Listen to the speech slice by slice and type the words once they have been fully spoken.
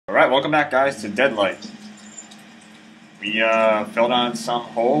Alright, welcome back guys to Deadlight. We fell down some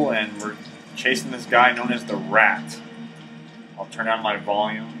hole and we're chasing this guy known as the Rat. I'll turn down my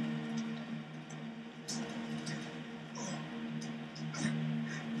volume.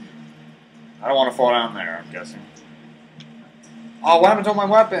 I don't want to fall down there, I'm guessing. Oh, what happened to all my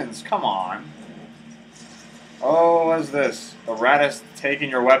weapons? Come on. Oh, what is this? The Rat has taken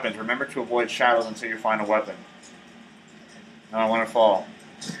your weapons. Remember to avoid shadows until you find a weapon. No, I want to fall.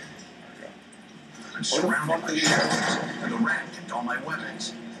 I'm surrounded by shadows, and the Rat took all my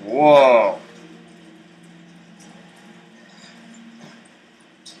weapons. Whoa.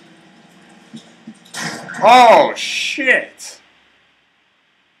 Oh, shit.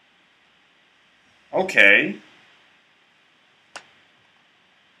 Okay.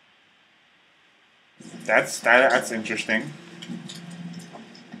 That's interesting.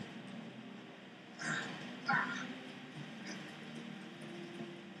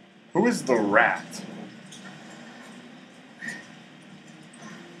 Who is the Rat?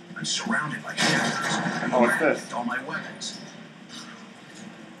 I'm surrounded by shadows, and the what's Rat this? took all my weapons.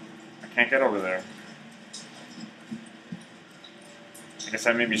 I can't get over there. I guess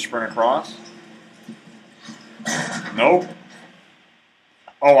I maybe sprint across? Nope.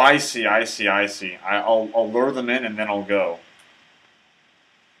 Oh, I see. I'll lure them in and then I'll go.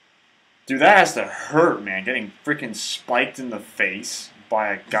 Dude, that has to hurt, man. Getting freaking spiked in the face by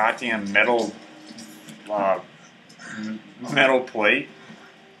a goddamn metal plate.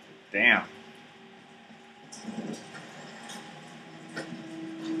 Damn.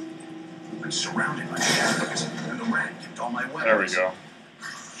 I'm surrounded by shadows, and the Rat took all my weapons. There we go.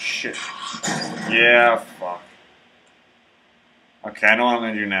 Shit. Yeah, fuck. Okay, I know what I'm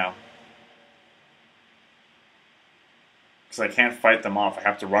gonna do now. Because I can't fight them off. I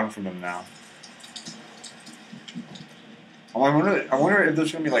have to run from them now. Oh, I wonder if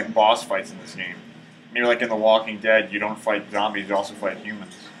there's gonna be like boss fights in this game. Maybe like in The Walking Dead, you don't fight zombies, you also fight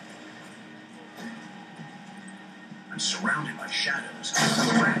humans. I'm surrounded by shadows, and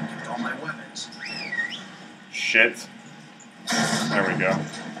the Rat took all my weapons. Shit. There we go.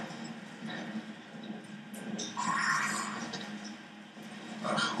 A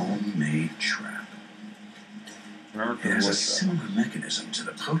homemade trap. Remember It has a that. similar mechanism to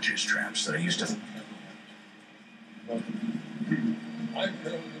the poacher's traps that I used to... I'm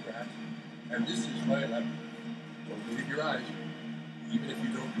Harold the Rat, and this is my lab. Don't believe your eyes. Even if you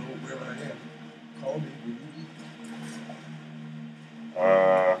don't know where I am, call me when you need.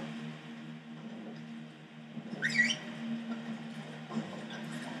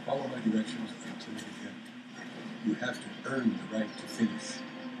 Follow my directions until you get. You have to earn the right to finish.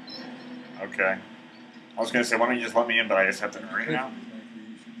 Okay. I was gonna say, why don't you just let me in, but I just have to earn it now?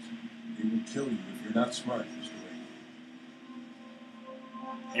 They will kill you if you're not smart, Mr. Wayne.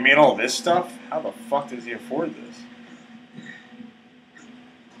 He made all this stuff? How the fuck does he afford this?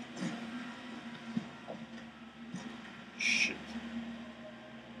 Shit.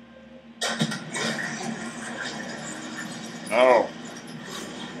 No.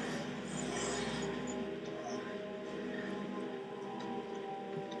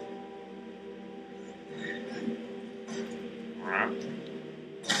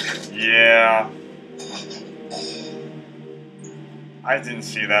 Yeah. I didn't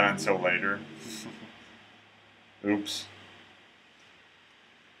see that until later. Oops.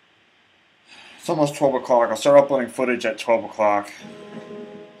 It's almost 12 o'clock. I'll start uploading footage at 12 o'clock.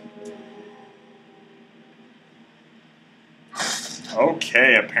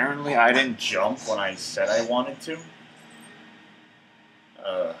 Okay, apparently I didn't jump when I said I wanted to.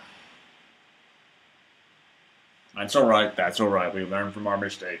 That's alright, that's alright. We learn from our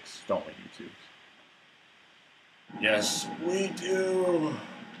mistakes, don't we, YouTube? Yes, we do.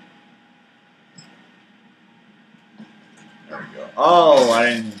 There we go. Oh, I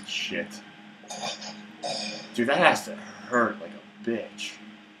didn't... Shit. Dude, that has to hurt like a bitch.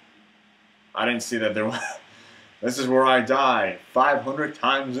 I didn't see that there was... This is where I die 500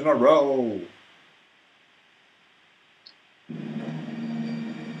 times in a row. Okay,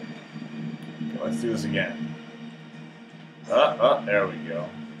 let's do this again. There we go.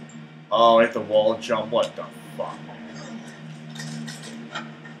 Oh, I hit the wall jump. What the fuck?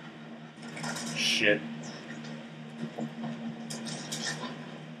 Shit.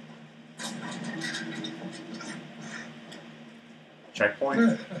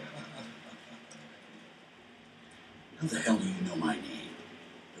 Checkpoint? How the hell do you know my name?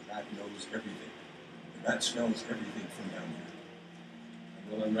 The Rat knows everything. The Rat smells everything from down here.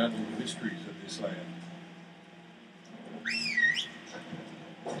 I will unravel the mysteries of this land.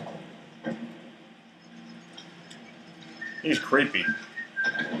 He's creepy.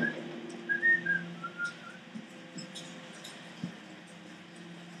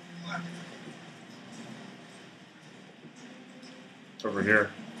 Over here.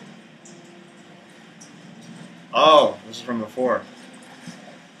 Oh, this is from before.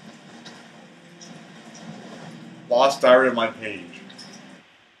 Lost diary of my page.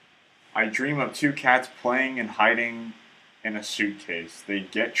 I dream of two cats playing and hiding in a suitcase. They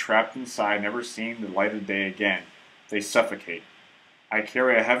get trapped inside, never seeing the light of day again. They suffocate. I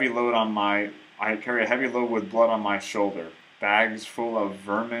carry a heavy load with blood on my shoulder, bags full of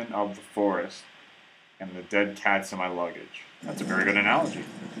vermin of the forest, and the dead cats in my luggage. That's a very good analogy.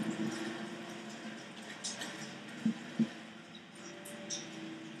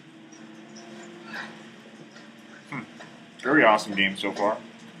 Very awesome game so far.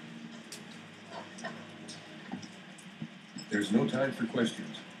 There's no time for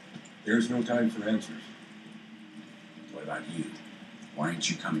questions. There's no time for answers. What about you? Why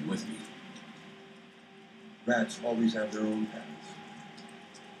aren't you coming with me? Rats always have their own paths.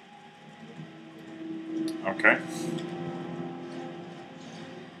 Okay.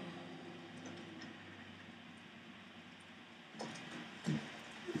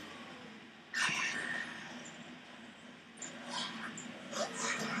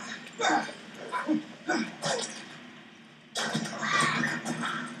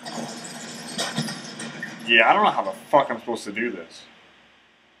 Yeah, I don't know how the fuck I'm supposed to do this.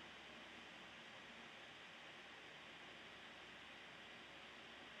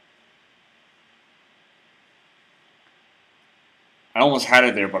 I almost had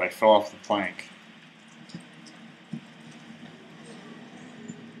it there, but I fell off the plank.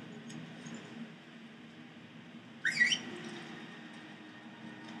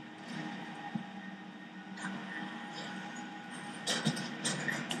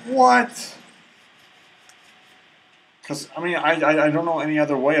 What? Because, I mean, I don't know any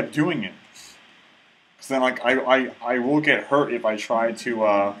other way of doing it. Because then, like, I will get hurt if I try to,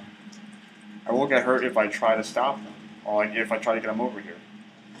 I will get hurt if I try to stop them. Or, like, if I try to get them over here.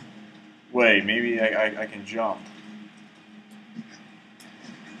 Wait, maybe I can jump.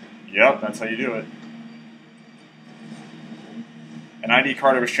 Yep, that's how you do it. An ID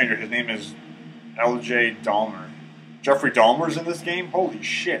card of a stranger. His name is L.J. Dahmer. Jeffrey Dahmer's in this game? Holy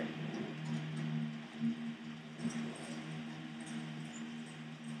shit.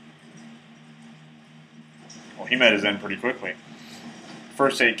 Well, he met his end pretty quickly.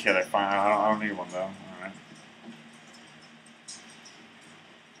 First aid kit, I don't need one though. Alright.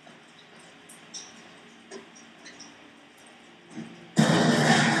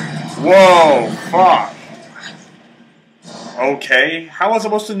 Whoa, fuck. Okay, how was I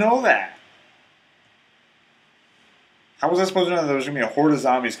supposed to know that? How was I supposed to know that there was going to be a horde of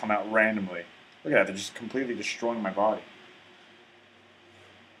zombies come out randomly? Look at that, they're just completely destroying my body.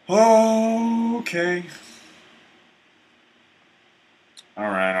 Oh, okay.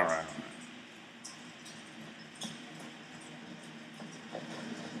 Alright, alright, alright.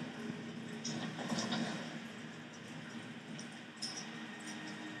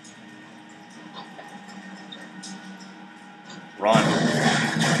 Run.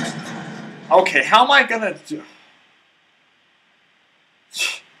 Okay, how am I gonna do...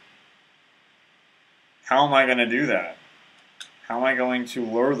 How am I gonna do that? How am I going to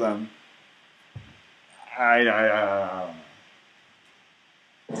lure them? I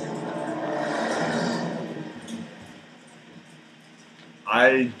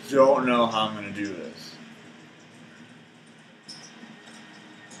don't know how I'm gonna do this.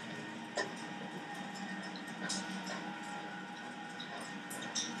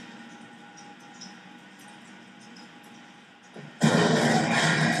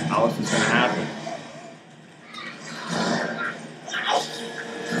 How is this gonna happen?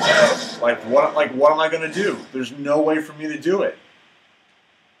 What am I gonna do? There's no way for me to do it.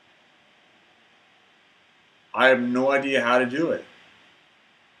 I have no idea how to do it.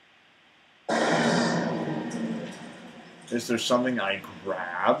 Is there something I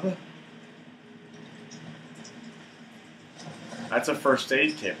grab? That's a first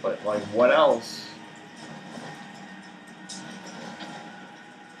aid kit, but like what else?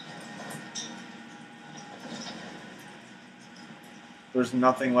 There's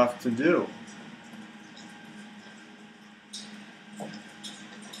nothing left to do.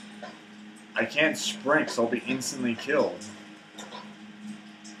 I can't sprint, so I'll be instantly killed.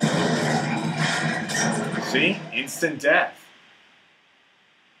 See? Instant death.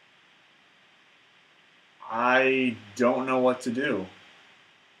 I don't know what to do.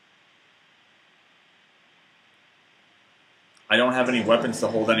 I don't have any weapons to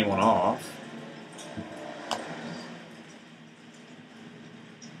hold anyone off.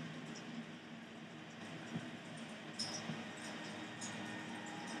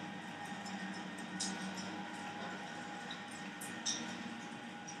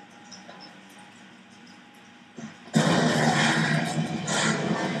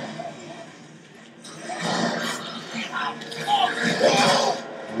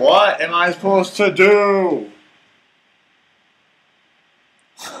 I supposed to do?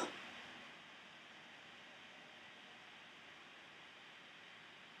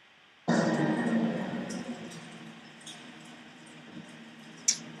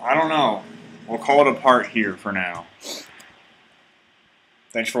 I don't know. We'll call it a part here for now.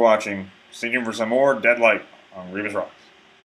 Thanks for watching. Stay tuned for some more Deadlight on GrievousRocks.